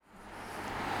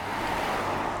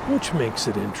which makes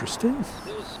it interesting.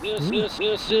 This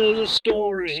is a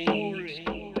story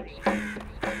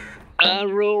I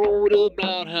wrote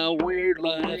about how weird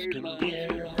life can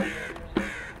get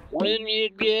when you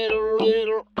get a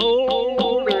little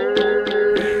older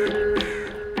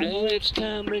and it's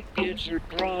time to get your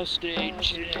prostate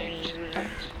checked.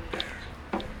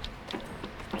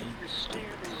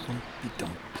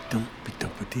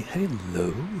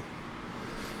 Hello.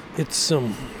 It's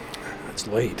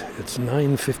late. It's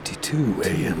 9:52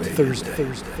 a.m.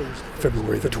 Thursday,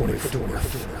 February the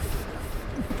 24th,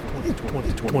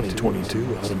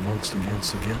 2022. Out amongst them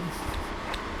once again.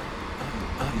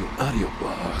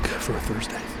 Audioblog for a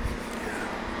Thursday. Yeah.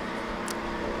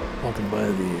 Walking by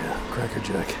the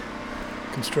Crackerjack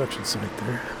construction site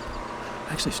there.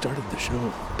 I actually started the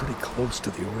show pretty close to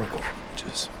the Oracle, which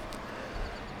is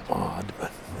odd,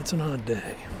 but it's an odd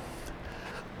day.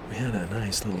 We had a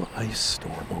nice little ice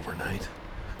storm overnight.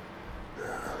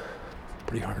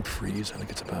 Pretty hard freeze. I think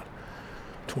it's about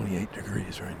 28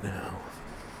 degrees right now.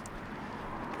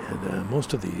 And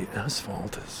most of the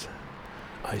asphalt is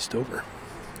iced over.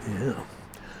 Yeah.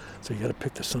 So you got to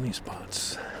pick the sunny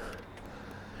spots.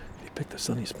 If you pick the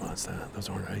sunny spots, those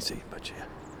aren't icy, but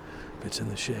if it's in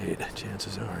the shade,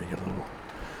 chances are you get a little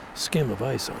skim of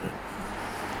ice on it.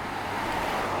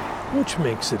 Which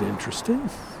makes it interesting.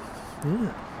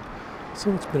 Yeah. So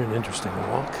it's been an interesting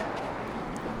walk.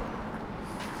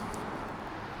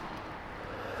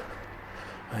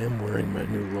 I am wearing my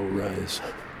new no-rise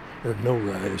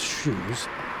shoes,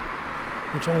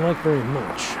 which I like very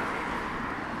much.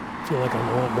 I feel like I'm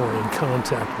a lot more in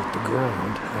contact with the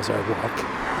ground as I walk.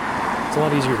 It's a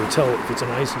lot easier to tell if it's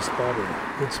an icy spot or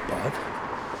a good spot,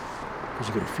 because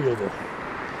you can feel the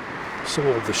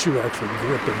sole of the shoe actually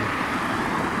gripping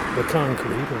the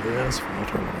concrete or the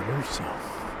asphalt or whatever, so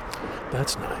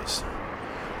that's nice.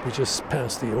 We just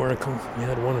passed the Oracle. We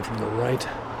had one from the right.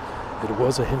 It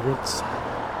was a hindrance.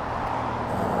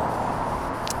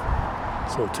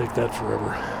 So take that for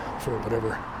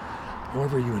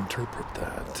however you interpret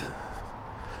that.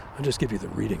 I just give you the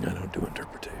reading, I don't do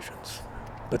interpretations.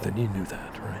 But then you knew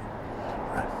that, right?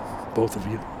 Right. Both of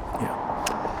you?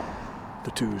 Yeah.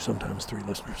 The 2, sometimes 3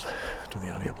 listeners to the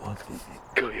audio blog.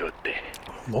 Coyote.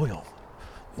 Loyal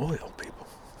people.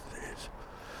 Jeez.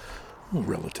 Well,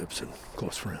 relatives and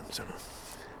close friends, you know.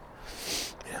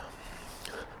 Yeah.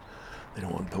 They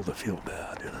don't want Bill to feel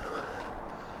bad, you know.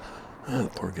 The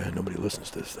poor guy, nobody listens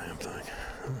to this damn thing.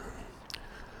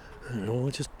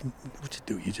 What you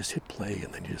do, you just hit play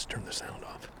and then you just turn the sound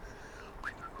off.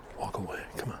 Walk away,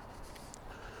 come on.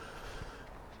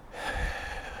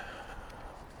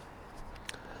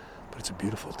 But it's a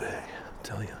beautiful day, I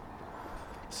tell you.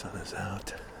 Sun is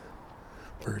out,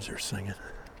 birds are singing.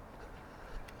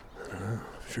 I don't know,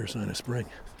 sure sign of spring.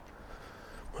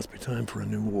 Must be time for a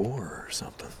new war or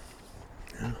something.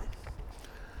 Yeah.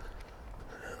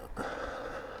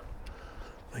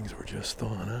 Things were just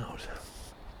thawing out.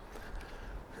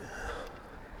 Yeah.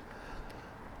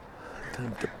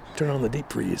 Time to turn on the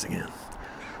deep freeze again.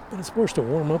 But it's supposed to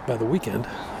warm up by the weekend.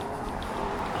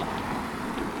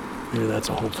 Maybe that's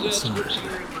a hopeful sign. I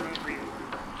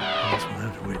guess we'll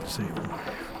have to wait and see.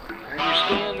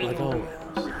 Like always.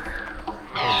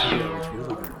 It's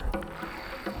really good.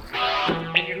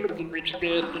 And you're looking at your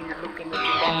death, and you're looking at your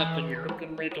life, and you're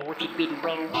looking at what you did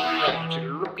wrong. Right.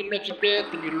 You're looking at your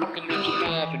death, and you're looking at your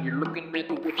life, and you're looking at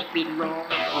what you did wrong.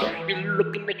 You're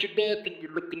looking at your death, and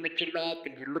you're looking at your life,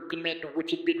 and you're looking at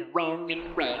what you did wrong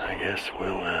and right. I guess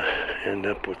we'll end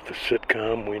up with the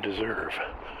sitcom we deserve.